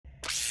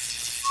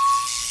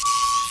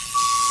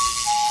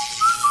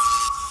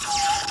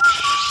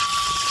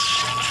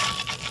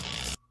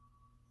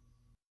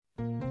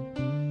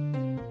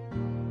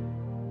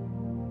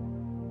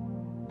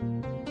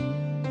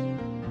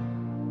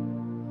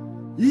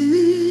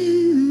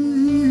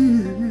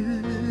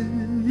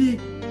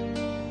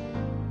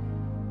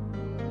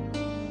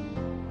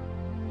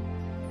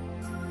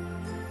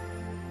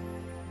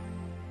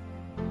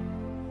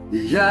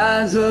the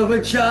eyes of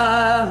a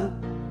child,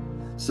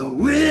 so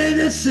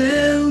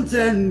innocent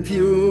and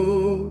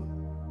pure.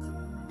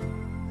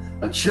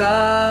 A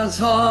child's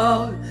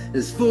heart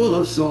is full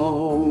of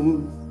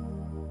song.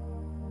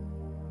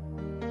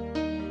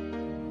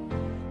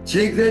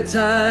 Take their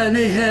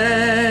tiny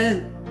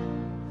hand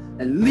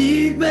and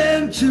lead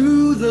them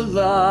to the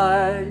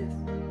light.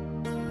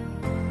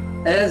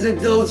 As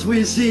adults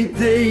we see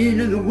pain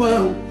in the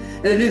world,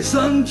 and it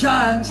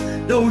sometimes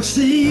don't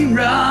seem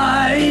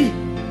right.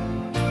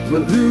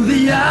 But through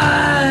the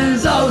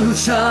eyes of a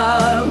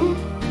child,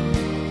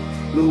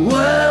 the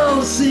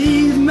world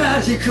seems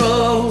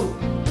magical.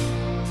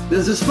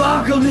 There's a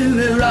sparkle in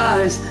their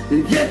eyes,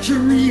 they get to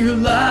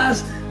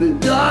realize the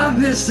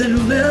darkness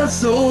in their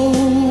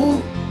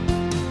soul.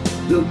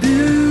 The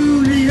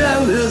beauty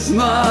of their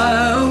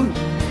smile,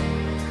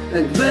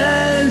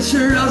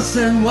 adventurous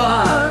and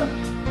wild.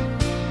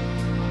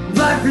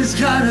 Life is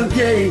kind of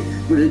gay,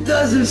 but it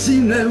doesn't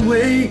seem that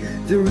way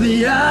through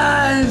the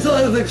eyes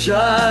of a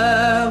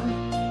child.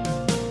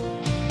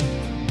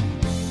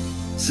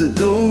 So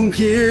don't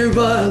give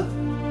up,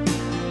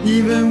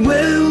 even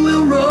when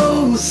the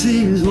road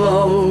seems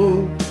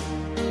long.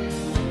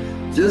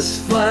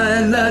 Just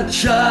find that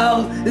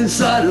child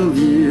inside of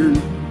you.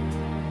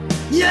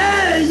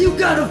 Yeah, you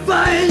gotta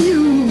find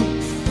you.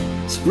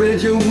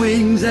 Spread your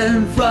wings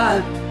and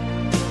fly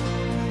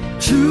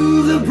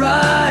to the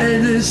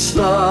brightest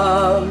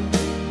star.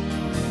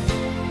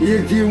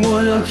 If you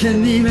wanna,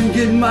 can even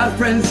get my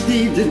friend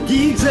Steve the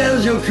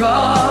details you'll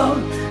call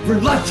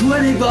for like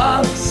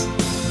 $20.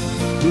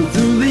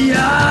 Through the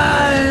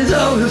eyes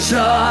of a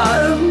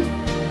child,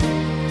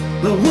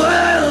 the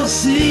world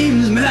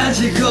seems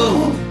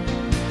magical.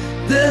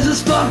 There's a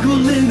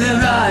sparkle in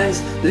their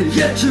eyes, they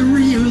get to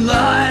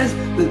realize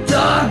the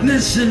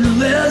darkness in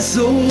their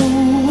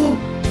soul.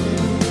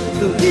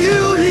 The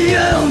beauty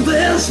of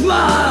their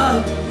smile,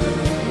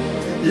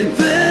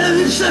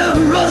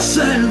 adventurous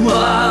and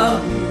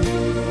wild.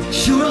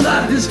 Sure,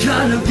 life is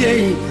kind of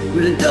gay,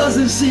 but it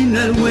doesn't seem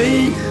that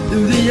way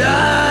through the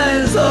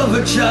eyes of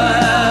a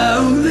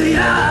child. The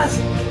eyes,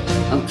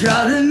 I've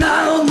got an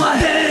eye on my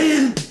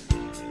head,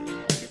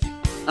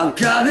 I've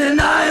got an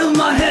eye on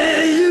my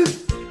head,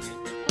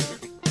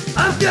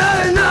 I've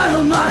got an eye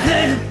on my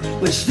head,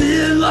 but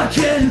still I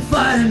can't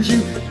find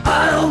you.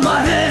 Eye on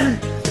my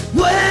head,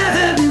 where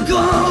have you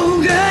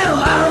gone, girl?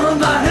 Eye on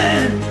my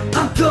head,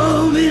 I'm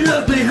coming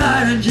up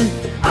behind you.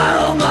 Eye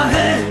on my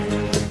head,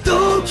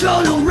 don't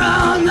turn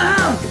around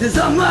now, 'cause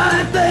I'm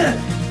right there,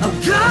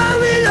 I'm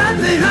coming up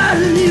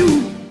behind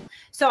you.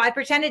 So I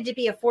pretended to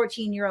be a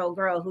 14-year-old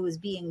girl who was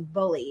being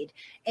bullied,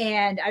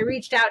 and I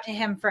reached out to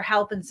him for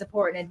help and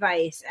support and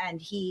advice,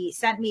 and he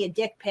sent me a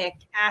dick pic,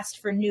 asked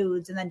for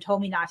nudes, and then told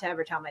me not to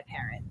ever tell my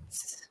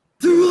parents.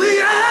 Through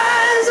the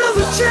eyes of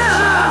a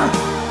child,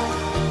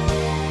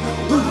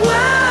 the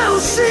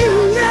world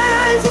seems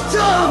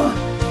magical.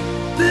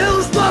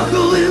 They'll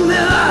sparkle in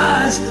their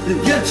eyes, they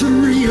get to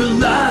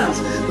realize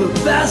the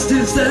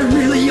bastards they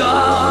really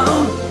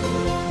are.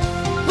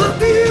 The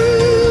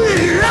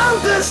beauty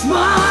of their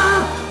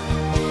smile,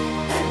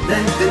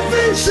 that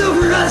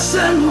adventurous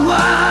and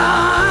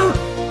wild.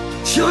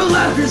 Sure,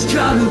 life is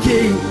kind of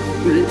gay,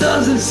 but it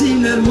doesn't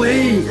seem that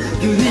way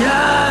through the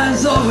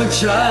eyes of a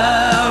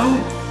child.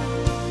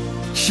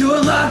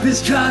 Sure, life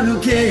is kind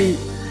of gay,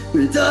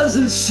 but it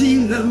doesn't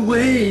seem that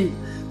way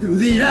through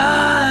the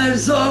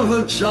eyes of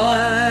a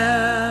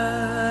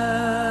child.